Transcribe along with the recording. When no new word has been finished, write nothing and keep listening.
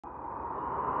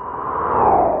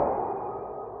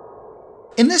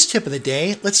In this tip of the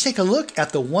day, let's take a look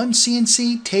at the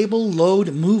OneCNC Table Load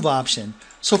Move option.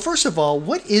 So first of all,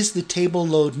 what is the Table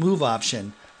Load Move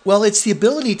option? Well, it's the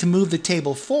ability to move the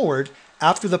table forward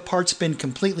after the part's been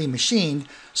completely machined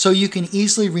so you can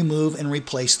easily remove and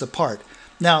replace the part.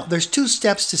 Now, there's two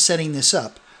steps to setting this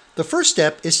up. The first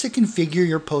step is to configure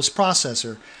your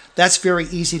post-processor. That's very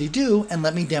easy to do, and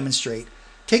let me demonstrate.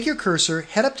 Take your cursor,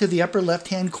 head up to the upper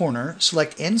left-hand corner,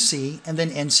 select NC, and then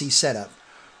NC Setup.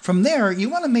 From there, you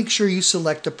want to make sure you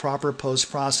select the proper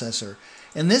post-processor.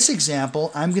 In this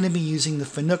example, I'm going to be using the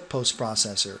Fanuc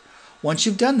post-processor. Once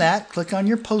you've done that, click on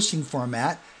your posting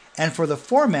format, and for the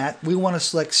format, we want to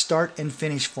select Start and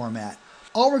Finish Format.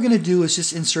 All we're going to do is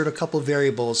just insert a couple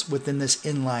variables within this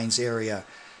inlines area.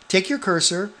 Take your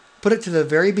cursor, put it to the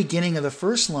very beginning of the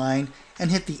first line, and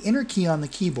hit the Enter key on the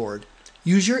keyboard.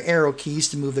 Use your arrow keys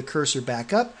to move the cursor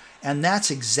back up, and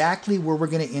that's exactly where we're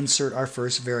going to insert our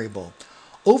first variable.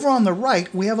 Over on the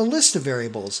right, we have a list of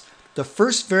variables. The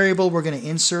first variable we're going to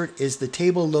insert is the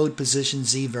Table Load Position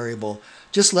Z variable.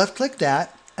 Just left-click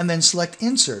that, and then select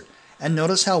Insert. And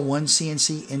notice how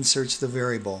OneCNC inserts the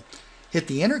variable. Hit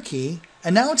the Enter key,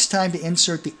 and now it's time to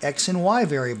insert the X and Y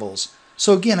variables.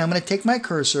 So again, I'm going to take my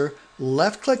cursor,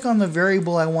 left-click on the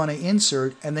variable I want to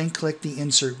insert, and then click the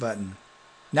Insert button.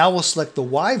 Now we'll select the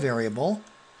Y variable,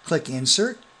 click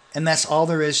Insert, and that's all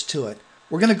there is to it.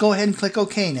 We're going to go ahead and click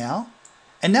OK now.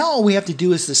 And now all we have to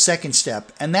do is the second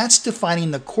step, and that's defining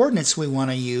the coordinates we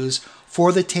want to use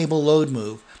for the table load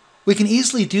move. We can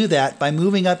easily do that by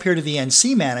moving up here to the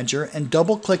NC Manager and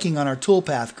double-clicking on our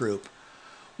toolpath group.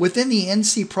 Within the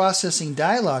NC Processing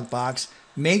dialog box,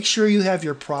 make sure you have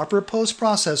your proper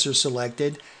post-processor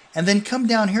selected, and then come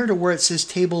down here to where it says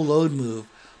Table Load Move.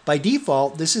 By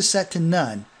default, this is set to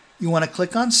None. You want to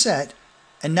click on Set,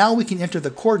 and now we can enter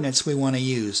the coordinates we want to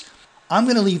use. I'm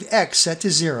going to leave X set to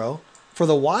 0. For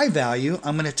the Y value,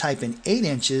 I'm going to type in 8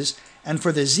 inches, and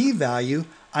for the Z value,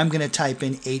 I'm going to type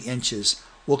in 8 inches.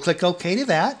 We'll click OK to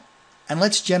that, and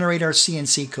let's generate our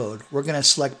CNC code. We're going to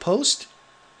select Post.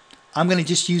 I'm going to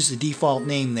just use the default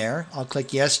name there. I'll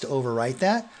click Yes to overwrite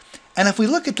that. And if we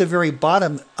look at the very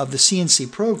bottom of the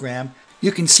CNC program,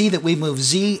 you can see that we moved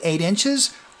Z 8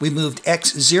 inches, we moved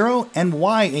X 0, and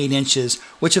Y 8 inches,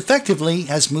 which effectively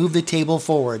has moved the table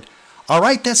forward.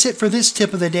 Alright, that's it for this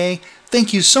tip of the day.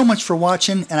 Thank you so much for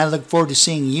watching, and I look forward to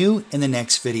seeing you in the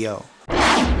next video.